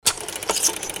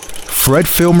Fred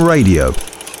Film Radio,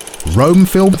 Rome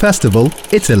Film Festival,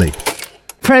 Italy.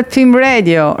 Fred Film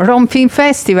Radio, Rome Film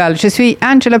Festival. Je suis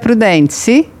Angela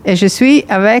Prudenzi et je suis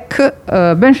avec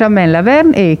Benjamin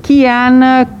Laverne et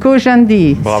Kian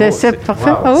Kojandi. Bravo, c'est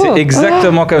parfait. Wow. C'est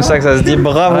exactement comme ça que ça se dit.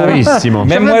 Bravo. Oui, Simon.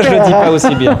 Même moi, je le dis pas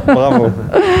aussi bien. Bravo.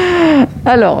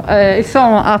 Alors, ils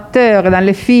sont acteurs dans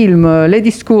le film Les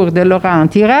discours de Laurent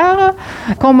Tirard.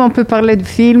 Comment on peut parler du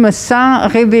film sans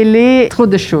révéler trop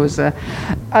de choses?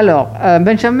 Alors,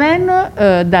 Benjamin,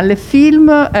 dans le film,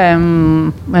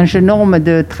 un jeune homme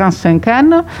de 35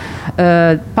 ans,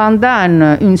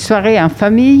 pendant une soirée en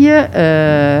famille,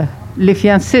 le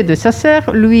fiancé de sa sœur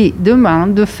lui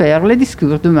demande de faire le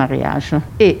discours de mariage.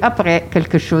 Et après,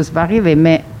 quelque chose va arriver,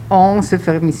 mais on se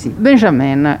ferme ici.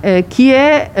 Benjamin, qui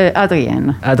est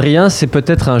Adrien? Adrien, c'est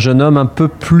peut-être un jeune homme un peu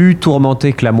plus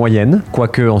tourmenté que la moyenne,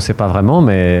 quoique on ne sait pas vraiment,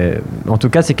 mais en tout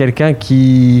cas c'est quelqu'un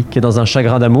qui est dans un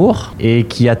chagrin d'amour et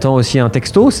qui attend aussi un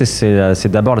texto. C'est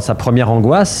d'abord sa première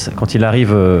angoisse. Quand il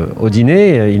arrive au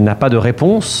dîner, il n'a pas de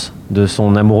réponse de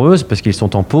son amoureuse parce qu'ils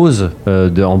sont en pause,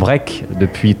 en break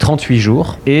depuis 38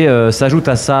 jours. Et s'ajoute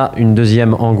à ça une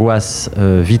deuxième angoisse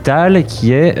vitale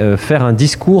qui est faire un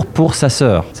discours pour sa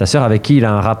sœur avec qui il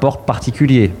a un rapport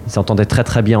particulier. Ils s'entendaient très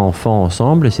très bien enfants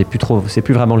ensemble et c'est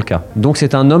plus vraiment le cas. Donc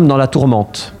c'est un homme dans la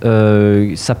tourmente.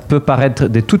 Ça peut paraître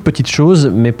des toutes petites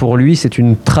choses, mais pour lui c'est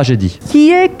une tragédie.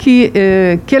 Qui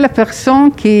est la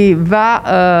personne qui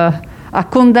va à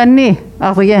condamner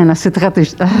Adrien à cette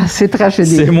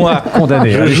tragédie? C'est moi.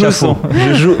 Condamné. Je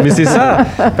joue. Mais c'est ça.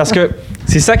 Parce que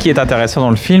c'est ça qui est intéressant dans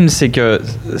le film, c'est que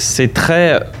c'est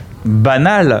très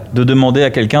banal de demander à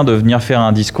quelqu'un de venir faire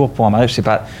un discours pour un mariage.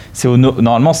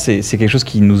 Normalement, c'est quelque chose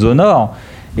qui nous honore.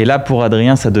 Et là, pour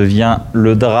Adrien, ça devient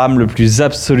le drame le plus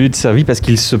absolu de sa vie parce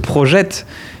qu'il se projette.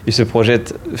 Il se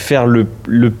projette faire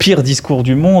le pire discours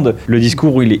du monde, le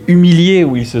discours où il est humilié,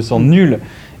 où il se sent nul.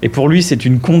 Et pour lui, c'est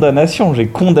une condamnation. J'ai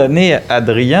condamné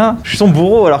Adrien. Je suis son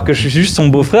bourreau alors que je suis juste son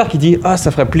beau-frère qui dit « Ah, ça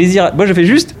ferait plaisir. » Moi, je fais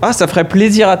juste « Ah, ça ferait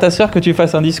plaisir à ta sœur que tu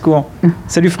fasses un discours.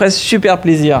 Ça lui ferait super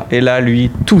plaisir. » Et là, lui,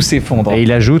 tout s'effondre. Et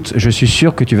il ajoute « Je suis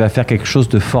sûr que tu vas faire quelque chose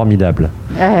de formidable. »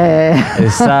 Et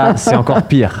ça, c'est encore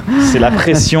pire. C'est la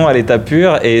pression à l'état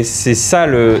pur. Et c'est ça,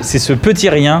 c'est ce petit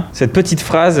rien, cette petite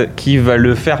phrase qui va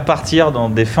le faire partir dans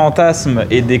des fantasmes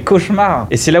et des cauchemars.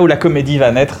 Et c'est là où la comédie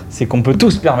va naître. C'est qu'on peut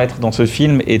tout se permettre dans ce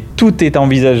film. Et tout est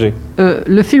envisagé.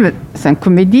 Le film, c'est une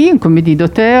comédie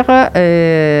d'auteur.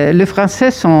 Les Français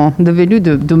sont devenus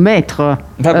de maîtres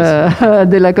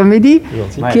de la comédie.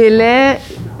 Quel est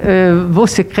vos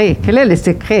secrets? Quel est le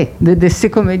secret de ces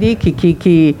comédies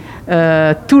qui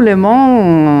tout le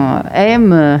monde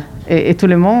aime et tout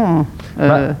le monde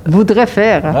voudrait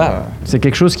faire? C'est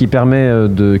quelque chose qui permet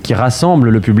qui rassemble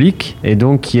le public et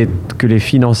donc que les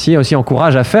financiers aussi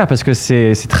encouragent à faire parce que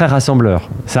c'est très rassembleur.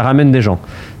 Ça ramène des gens.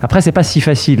 Après, c'est pas si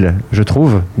facile, je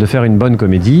trouve, de faire une bonne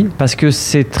comédie parce que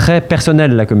c'est très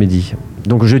personnel la comédie.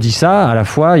 Donc je dis ça, à la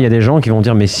fois, il y a des gens qui vont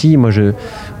dire mais si,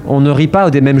 on ne rit pas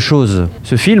des mêmes choses.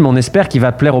 Ce film, on espère qu'il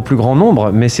va plaire au plus grand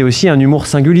nombre, mais c'est aussi un humour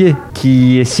singulier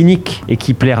qui est cynique et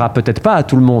qui plaira peut-être pas à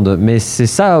tout le monde. Mais c'est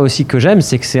ça aussi que j'aime,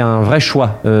 c'est que c'est un vrai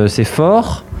choix. C'est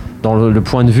fort dans le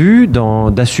point de vue,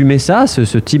 d'assumer ça,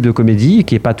 ce type de comédie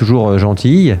qui est pas toujours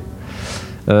gentille.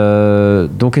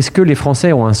 Donc est-ce que les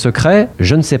Français ont un secret?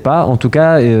 Je ne sais pas. En tout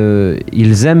cas,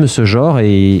 ils aiment ce genre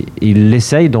et ils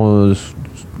l'essayent dans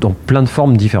plein de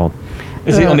formes différentes.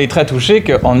 On est très touchés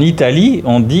qu'en Italie,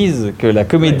 on dise que la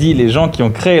comédie, les gens qui ont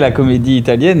créé la comédie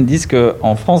italienne disent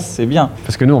qu'en France, c'est bien.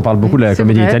 Parce que nous, on parle beaucoup de la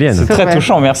comédie italienne. C'est très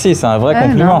touchant, merci, c'est un vrai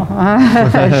compliment.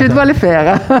 Je dois le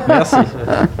faire. Merci.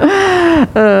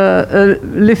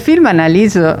 Le film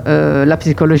analyse la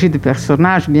psychologie du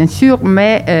personnage, bien sûr,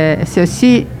 mais c'est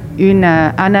aussi une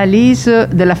analyse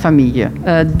de la famille,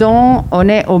 dont on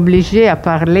est obligé à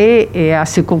parler et à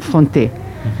se confronter.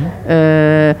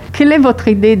 Quelle est votre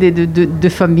idée de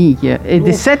famille et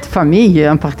de cette famille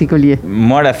en particulier?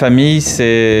 Moi, la famille,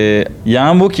 il y a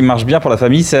un mot qui marche bien pour la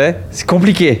famille, c'est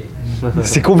compliqué.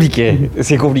 C'est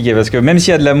compliqué parce que même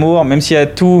s'il y a de l'amour, même s'il y a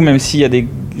tout, même s'il y a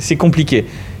c'est compliqué.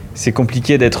 C'est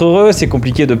compliqué d'être heureux, c'est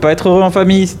compliqué de ne pas être heureux en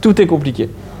famille, tout est compliqué.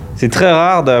 C'est très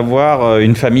rare d'avoir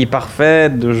une famille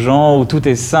parfaite, de gens où tout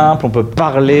est simple, on peut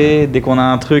parler, dès qu'on a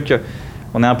un truc,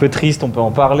 on est un peu triste, on peut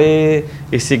en parler.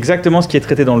 Et c'est exactement ce qui est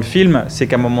traité dans le film, c'est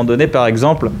qu'à un moment donné, par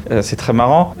exemple, c'est très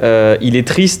marrant, il est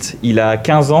triste, il a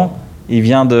 15 ans, il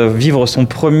vient de vivre son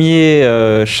premier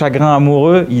chagrin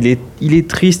amoureux, il est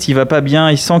triste, il va pas bien,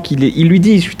 il sent il lui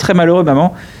dit « je suis très malheureux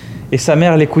maman ». Et sa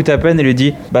mère l'écoute à peine et lui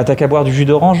dit « bah t'as qu'à boire du jus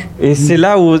d'orange ». Et c'est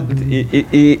là où...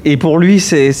 Et pour lui, il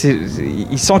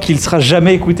sent qu'il ne sera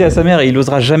jamais écouté à sa mère et il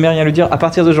n'osera jamais rien lui dire. À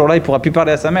partir de ce jour-là, il ne pourra plus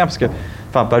parler à sa mère parce que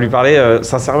Enfin, pas lui parler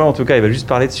sincèrement en tout cas, il va juste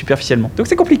parler superficiellement. Donc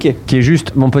c'est compliqué. Qui est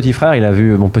juste, mon petit frère a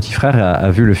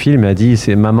vu le film et a dit,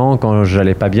 c'est maman, quand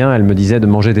j'allais pas bien, elle me disait de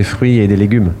manger des fruits et des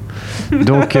légumes.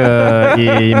 Donc,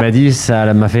 et il m'a dit,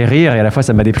 ça m'a fait rire et à la fois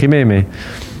ça m'a déprimé, mais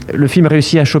le film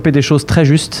réussit à choper des choses très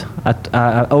justes,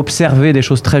 à observer des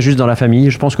choses très justes dans la famille.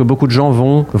 Je pense que beaucoup de gens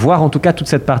vont voir en tout cas toute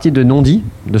cette partie de non-dit,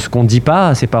 de ce qu'on ne dit pas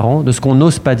à ses parents, de ce qu'on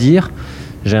n'ose pas dire.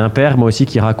 J'ai un père, moi aussi,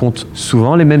 qui raconte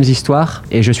souvent les mêmes histoires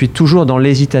et je suis toujours dans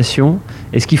l'hésitation.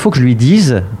 Est-ce qu'il faut que je lui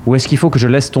dise ou est-ce qu'il faut que je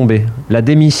laisse tomber ? La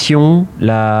démission,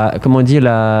 quelque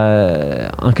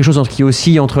chose qui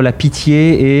oscille entre la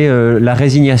pitié et la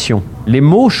résignation. Les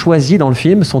mots choisis dans le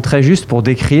film sont très justes pour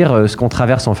décrire ce qu'on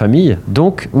traverse en famille.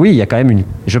 Donc oui, il y a quand même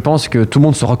je pense que tout le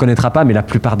monde ne se reconnaîtra pas, mais la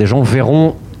plupart des gens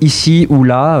verront ici ou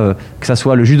là, que ça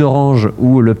soit le jus d'orange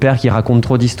ou le père qui raconte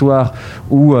trop d'histoires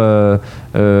ou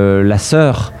la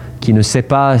sœur qui ne sait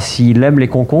pas s'il aime les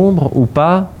concombres ou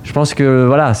pas. Je pense que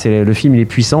voilà, le film il est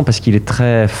puissant parce qu'il est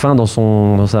très fin dans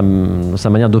sa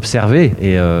manière d'observer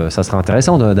et ça sera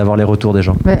intéressant d'avoir les retours des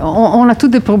gens. Mais on a tous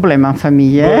des problèmes en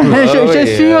famille. Hein. Je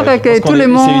suis sûre que tout le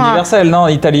monde... C'est universel, non, en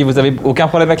Italie, vous avez aucun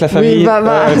problème avec la famille? Oui,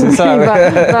 va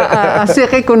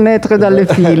se reconnaître dans le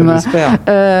film.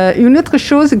 J'espère. Une autre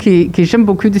chose que j'aime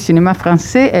beaucoup du cinéma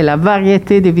français est la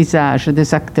variété des visages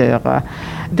des acteurs.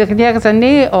 Dernières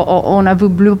années, on a vu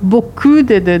beaucoup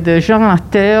de jeunes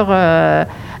acteurs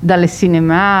dans le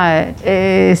cinéma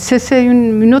et c'est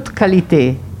une autre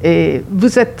qualité. Et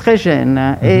vous êtes très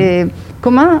jeune. Et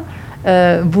comment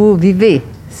vous vivez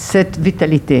cette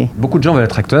vitalité? Beaucoup de gens veulent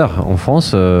être acteurs en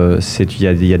France. Il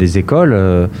y a des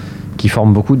écoles qui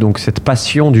forment beaucoup. Donc cette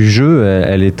passion du jeu,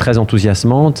 elle est très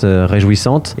enthousiasmante,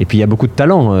 réjouissante. Et puis il y a beaucoup de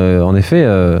talent, en effet,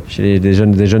 chez des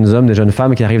jeunes hommes, des jeunes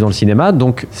femmes qui arrivent dans le cinéma.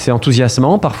 Donc c'est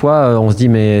enthousiasmant. Parfois, on se dit,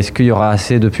 mais est-ce qu'il y aura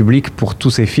assez de public pour tous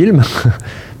ces films ?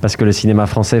 Parce que le cinéma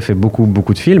français fait beaucoup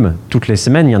de films. Toutes les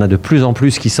semaines, il y en a de plus en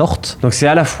plus qui sortent. Donc c'est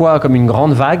à la fois comme une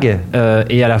grande vague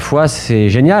et à la fois c'est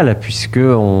génial puisque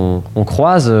on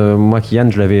croise. Moi, Kian,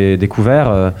 je l'avais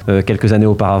découvert quelques années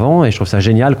auparavant et je trouve ça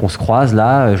génial qu'on se croise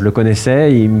là. Je le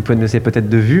connaissais, il me connaissait peut-être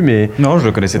de vue, mais non, je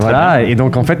le connaissais très bien. Et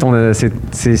donc en fait,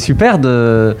 c'est super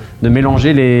de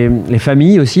mélanger les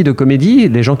familles aussi de comédie,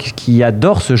 les gens qui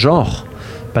adorent ce genre.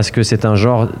 Parce que c'est un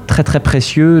genre très très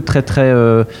précieux, très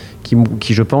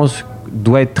qui je pense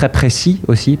doit être très précis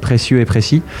aussi, précieux et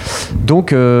précis.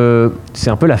 Donc c'est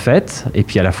un peu la fête et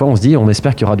puis à la fois on se dit on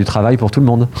espère qu'il y aura du travail pour tout le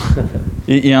monde.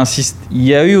 Et il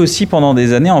y a eu aussi pendant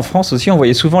des années en France aussi, on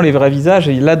voyait souvent les vrais visages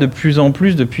et là de plus en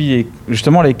plus depuis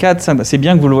justement les 4-5, c'est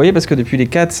bien que vous le voyez parce que depuis les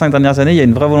 4-5 dernières années il y a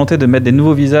une vraie volonté de mettre des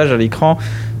nouveaux visages à l'écran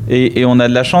et on a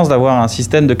de la chance d'avoir un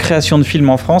système de création de films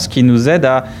en France qui nous aide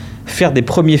à faire des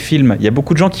premiers films. Il y a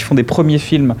beaucoup de gens qui font des premiers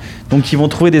films, donc qui vont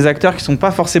trouver des acteurs qui sont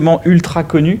pas forcément ultra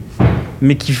connus,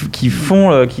 mais qui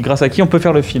grâce à qui on peut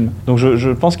faire le film. Donc je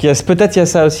pense qu'il y a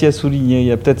ça aussi à souligner. Il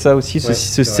y a peut-être ça aussi,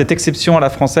 cette exception à la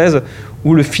française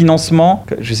où le financement.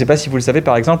 Je sais pas si vous le savez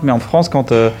par exemple, mais en France,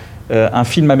 quand un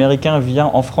film américain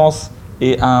vient en France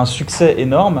et a un succès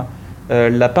énorme,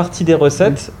 la partie des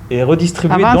recettes est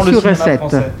redistribuée dans le cinéma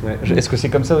français. Ouais. Est-ce que c'est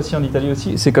comme ça aussi en Italie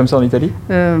aussi ? C'est comme ça en Italie ?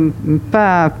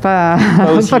 Pas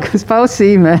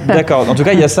aussi, mais... D'accord, en tout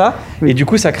cas il y a ça, et du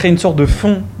coup ça crée une sorte de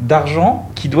fonds d'argent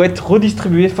qui doit être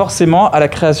redistribué forcément à la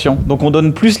création. Donc on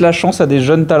donne plus la chance à des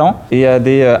jeunes talents et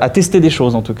à tester des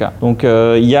choses en tout cas. Donc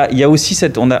il y a aussi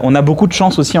on a beaucoup de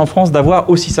chance aussi en France d'avoir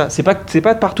aussi ça. C'est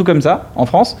pas partout comme ça en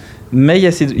France, mais il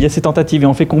y a ces tentatives et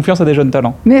on fait confiance à des jeunes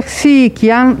talents. Merci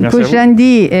Kian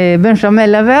Coggiandi et Benjamin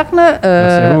Laverne.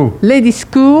 Les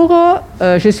discours,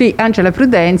 je suis Angela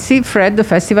Prudenzi, Fred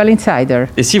Festival Insider.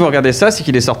 Et si vous regardez ça, c'est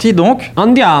qu'il est sorti donc...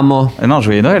 Andiamo! Non,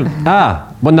 joyeux Noël! Ah,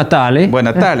 buon Natale! Buon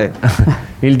Natale!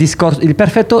 Il discorso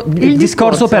perfetto.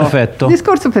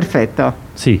 Discorso perfetto.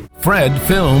 Sì. Fred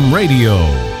Film Radio.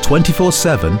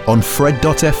 24/7 on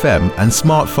Fred.fm and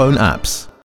smartphone apps.